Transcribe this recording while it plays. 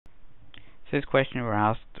So this question we're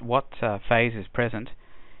asked, what phase is present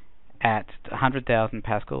at 100,000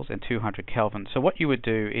 pascals and 200 Kelvin? So what you would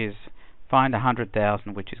do is find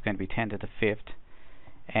 100,000, which is going to be 10 to the fifth,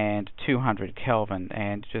 and 200 Kelvin,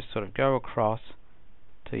 and just sort of go across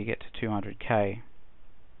till you get to 200 K.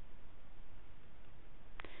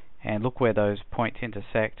 And look where those points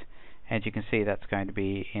intersect, and you can see that's going to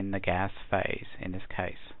be in the gas phase in this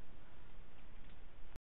case.